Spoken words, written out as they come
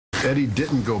Eddie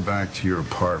didn't go back to your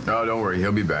apartment. No, don't worry.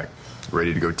 He'll be back.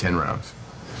 Ready to go 10 rounds.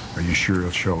 Are you sure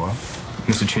he'll show up?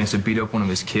 Missed a chance to beat up one of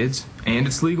his kids, and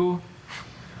it's legal?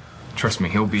 Trust me,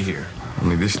 he'll be here.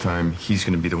 Only this time, he's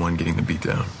going to be the one getting the beat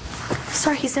down.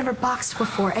 Sir, he's never boxed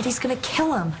before. Eddie's gonna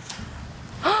kill him.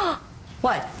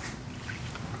 What?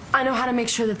 I know how to make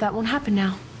sure that that won't happen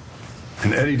now.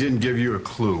 And Eddie didn't give you a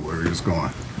clue where he was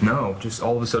going? No, just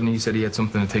all of a sudden he said he had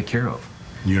something to take care of.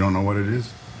 You don't know what it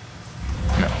is?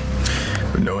 No.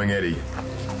 But knowing Eddie,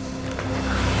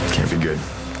 can't be good.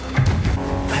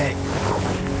 Hey,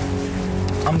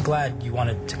 I'm glad you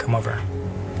wanted to come over.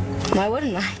 Why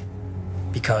wouldn't I?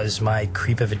 Because my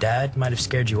creep of a dad might have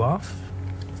scared you off?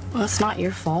 Well, it's not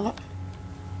your fault.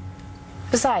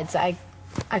 Besides, I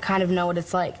kind of know what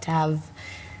it's like to have,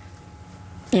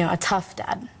 a tough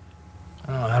dad.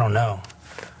 Oh, I don't know.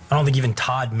 I don't think even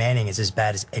Todd Manning is as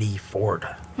bad as Eddie Ford.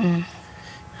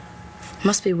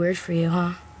 Must be weird for you,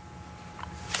 huh?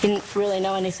 Didn't really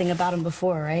know anything about him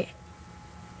before, right?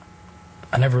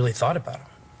 I never really thought about him.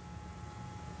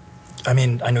 I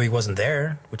mean, I knew he wasn't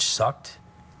there, which sucked.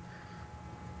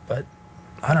 But,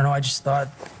 I don't know, I just thought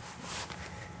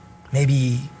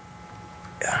maybe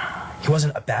he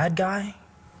wasn't a bad guy,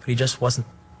 but he just wasn't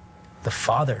the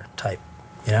father type,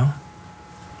 you know?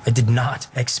 I did not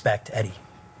expect Eddie.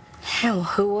 Hell,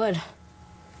 who would?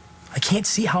 I can't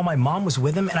see how my mom was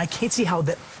with him, and I can't see how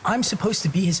that I'm supposed to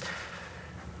be his...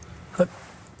 Look,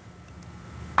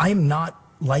 I am not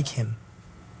like him.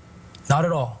 Not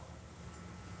at all.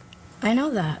 I know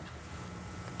that.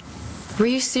 Were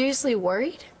you seriously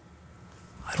worried?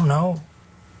 I don't know.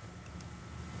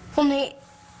 Well, Nate,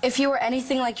 if you were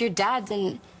anything like your dad,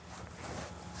 then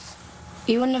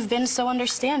you wouldn't have been so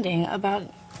understanding about,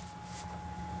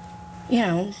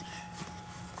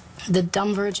 the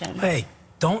dumb virgin. Hey,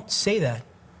 don't say that.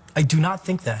 I do not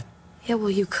think that. Yeah, well,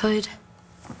 you could.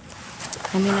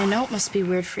 I mean, I know it must be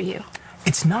weird for you.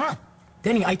 It's not.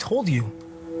 Danny, I told you.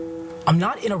 I'm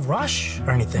not in a rush or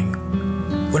anything.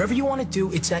 Whatever you want to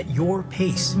do, it's at your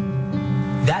pace.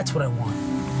 That's what I want.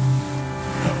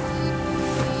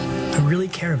 I really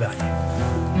care about you.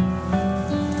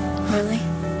 Really?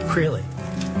 Really.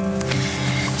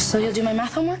 So you'll do my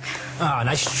math homework? Ah,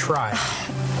 nice try.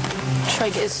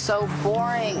 Trig is so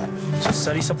boring. So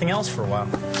study something else for a while.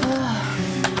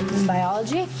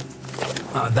 Biology?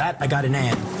 That I got an A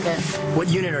in. Good. What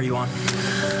unit are you on?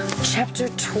 Chapter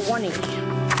 20.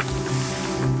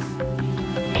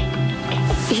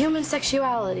 Human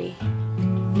sexuality.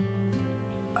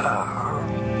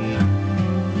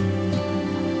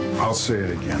 I'll say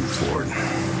it again, Ford.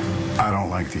 I don't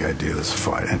like the idea of this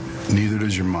fight, and neither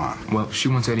does your mom. Well, she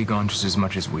wants Eddie gone just as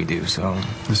much as we do, so...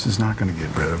 This is not going to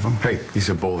get rid of him. Hey, he's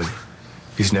a bully.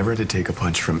 He's never had to take a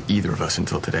punch from either of us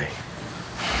until today.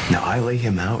 Now, I lay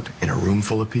him out in a room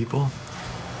full of people,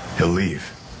 he'll leave.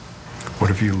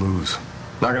 What if you lose?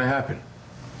 Not gonna happen.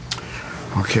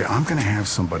 Okay, I'm going to have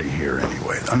somebody here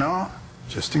anyway. No,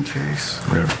 just in case.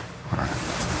 Whatever. All right.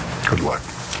 Good luck.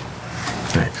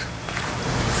 Thanks.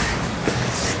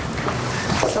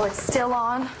 So it's still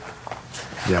on?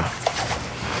 Yeah.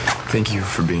 Thank you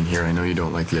for being here. I know you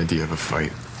don't like the idea of a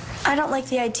fight. I don't like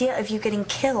the idea of you getting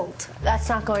killed. That's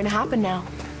not going to happen now.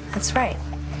 That's right.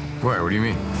 Why? What do you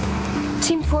mean?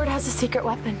 Team Ford has a secret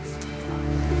weapon.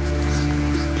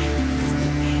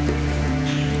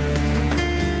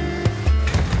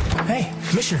 Hey,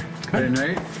 Commissioner. Hey,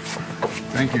 Nate.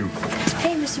 Thank you.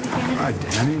 Hey, Mr. Buchanan. Hi,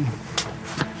 Danny.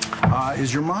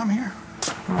 Is your mom here?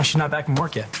 Oh, she's not back from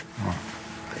work yet. Oh.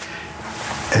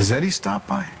 Has Eddie stopped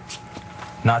by?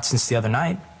 Not since the other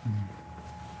night.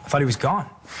 I thought he was gone.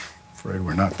 Afraid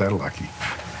we're not that lucky.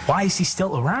 Why is he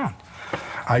still around?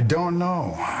 I don't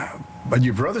know. But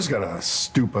your brother's got a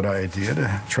stupid idea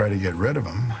to try to get rid of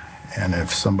him. And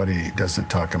if somebody doesn't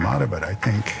talk him out of it, I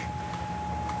think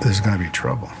there's going to be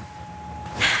trouble.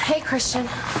 Hey, Christian.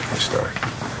 Good start.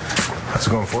 How's it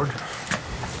going, Ford?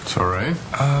 It's all right.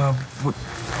 What?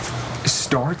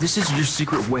 Star, this is your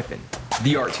secret weapon.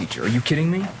 The art teacher. Are you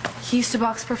kidding me? He used to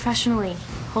box professionally.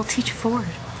 He'll teach Ford.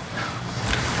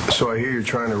 So I hear you're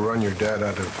trying to run your dad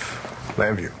out of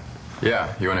Lambview.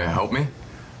 Yeah, you want to help me?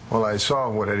 Well, I saw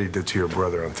what Eddie did to your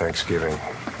brother on Thanksgiving.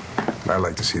 I'd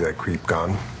like to see that creep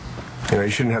gone. You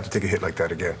shouldn't have to take a hit like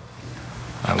that again.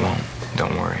 I won't.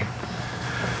 Don't worry.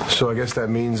 So I guess that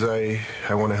means I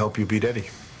want to help you beat Eddie.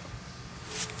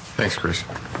 Thanks, Chris.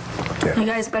 Yeah. You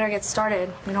guys better get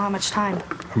started. We don't have much time.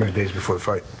 How many days before the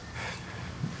fight?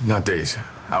 Not days,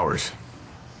 hours.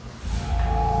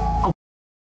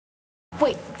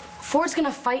 Wait, Ford's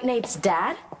gonna fight Nate's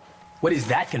dad? What is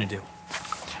that gonna do?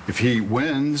 If he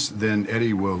wins, then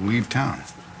Eddie will leave town.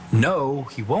 No,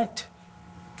 he won't.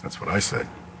 That's what I said.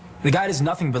 The guy does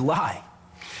nothing but lie.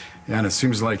 Yeah, and it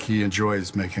seems like he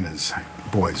enjoys making his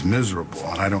boys miserable,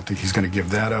 and I don't think he's going to give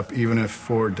that up even if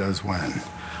Ford does win.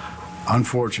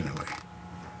 Unfortunately,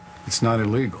 it's not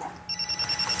illegal,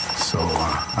 so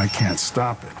I can't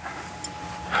stop it.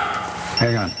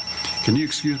 Hang on. Can you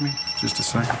excuse me just a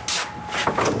second?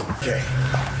 Okay.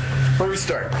 Where do we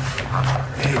start?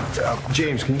 Hey,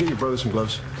 James, can you get your brother some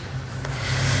gloves?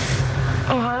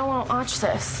 Oh, I don't want to watch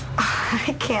this.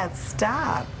 I can't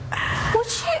stop.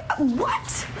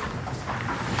 What?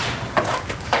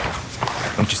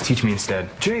 Don't just teach me instead.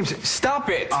 James, stop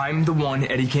it! I'm the one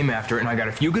Eddie came after, and I got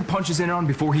a few good punches in on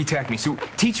before he attacked me, so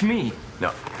teach me.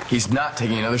 No, he's not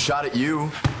taking another shot at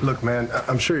you. Look, man,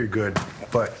 I'm sure you're good,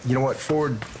 but you know what?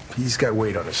 Ford, he's got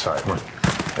weight on his side.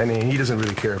 I mean, he doesn't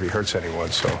really care if he hurts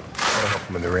anyone, so I'll help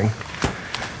him in the ring.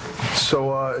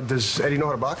 So, does Eddie know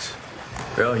how to box?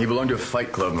 Well, he belonged to a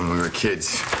fight club when we were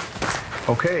kids.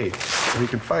 Okay, so he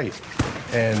can fight.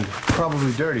 And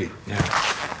probably dirty. Yeah.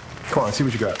 Come on, see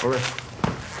what you got. Over.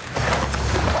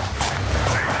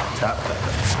 Tap.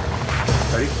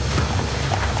 Ready?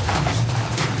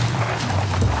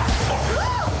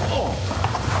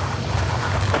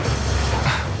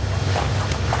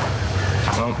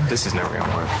 Well, this is never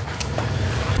gonna work.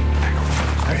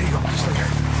 There you go. Just like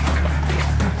that.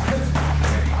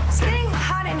 It's getting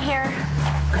hot in here.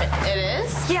 It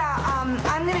is? Yeah,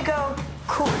 I'm gonna go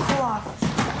cool off.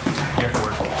 Here,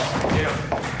 Ford. Yeah.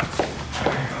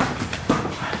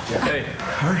 Hey.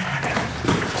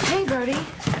 Hey, Brody.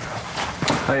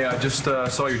 Hey, I just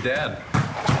saw your dad.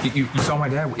 You saw my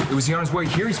dad? Was he on his way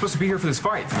here? He's supposed to be here for this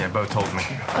fight. Yeah, Bo told me.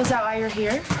 Oh, is that why you're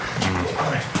here?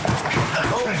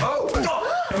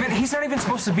 Man, he's not even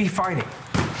supposed to be fighting.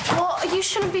 Well, you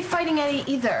shouldn't be fighting Eddie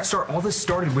either. Sir, all this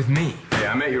started with me. Hey,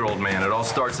 I met your old man. It all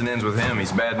starts and ends with him.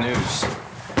 He's bad news.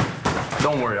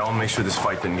 Don't worry, I'll make sure this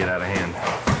fight didn't get out of hand.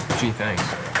 Gee, thanks.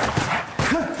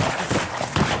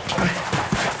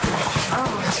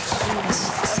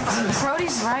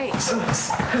 Brody's right.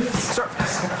 Sir,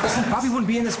 Bobby wouldn't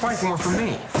be in this fight if it weren't for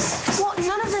me. Well,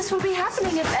 none of this would be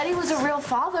happening if Eddie was a real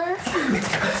father.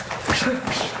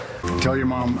 Tell your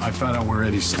mom I found out where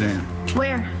Eddie's staying.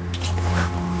 Where?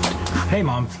 Hey,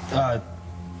 Mom.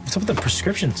 What's up with the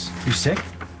prescriptions? You sick?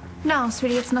 No,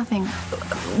 sweetie, it's nothing.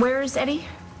 Where's Eddie?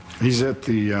 He's at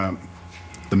the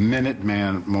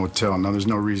Minuteman Motel. Now, there's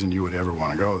no reason you would ever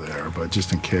want to go there, but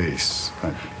just in case.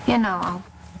 You know, I'll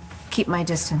keep my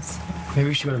distance. Maybe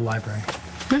we should go to the library.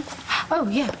 Oh,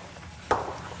 yeah.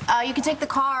 You can take the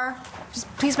car. Just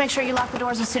please make sure you lock the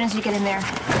doors as soon as you get in there.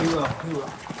 We will.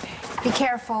 Be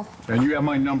careful. And you have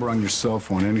my number on your cell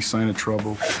phone. Any sign of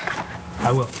trouble?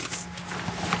 I will.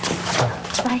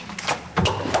 Bye.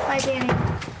 Bye, Danny.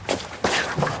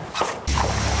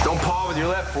 Don't paw with your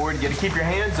left, Ford. You gotta keep your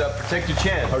hands up, protect your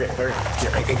chin. Okay, all right.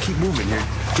 Yeah, and keep moving here.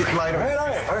 Get lighter.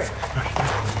 All right.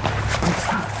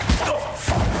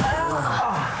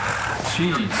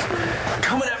 Jeez.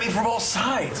 Coming at me from all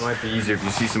sides. It might be easier if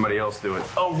you see somebody else do it.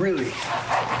 Oh, really?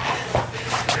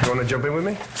 You want to jump in with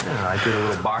me? Yeah, I did a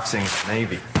little boxing in the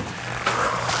Navy.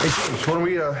 Hey, James, why don't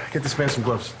we get this man some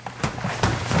gloves?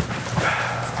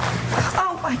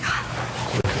 Oh my God.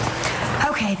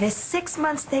 Okay, this 6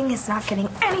 months thing is not getting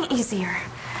any easier.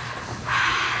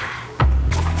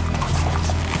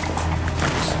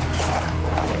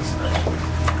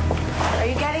 Are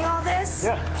you getting all this?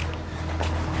 Yeah.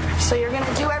 So you're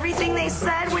gonna do everything they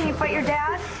said when you fight your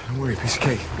dad? Don't worry, piece of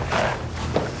cake.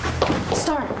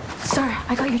 Star,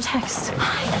 I got your text.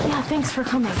 Yeah, thanks for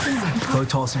coming. Bo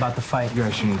told us about the fight. You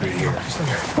guys shouldn't be here.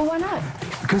 Well, why not?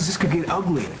 Because this could get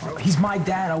ugly. He's my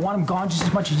dad. I want him gone just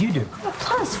as much as you do.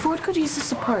 Plus, Ford could use the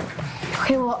support.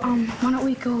 Okay, well, why don't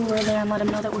we go over there and let him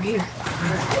know that we're here?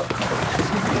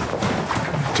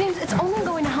 James, it's only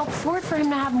going to help Ford for him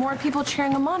to have more people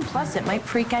cheering him on. Plus, it might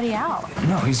freak Eddie out.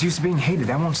 No, he's used to being hated.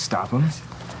 That won't stop him.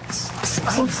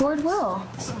 Well, Ford will.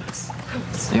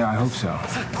 Yeah, I hope so.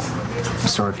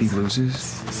 Sorry if he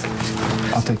loses.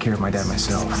 I'll take care of my dad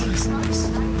myself.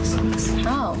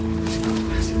 How?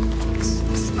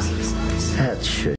 That shit.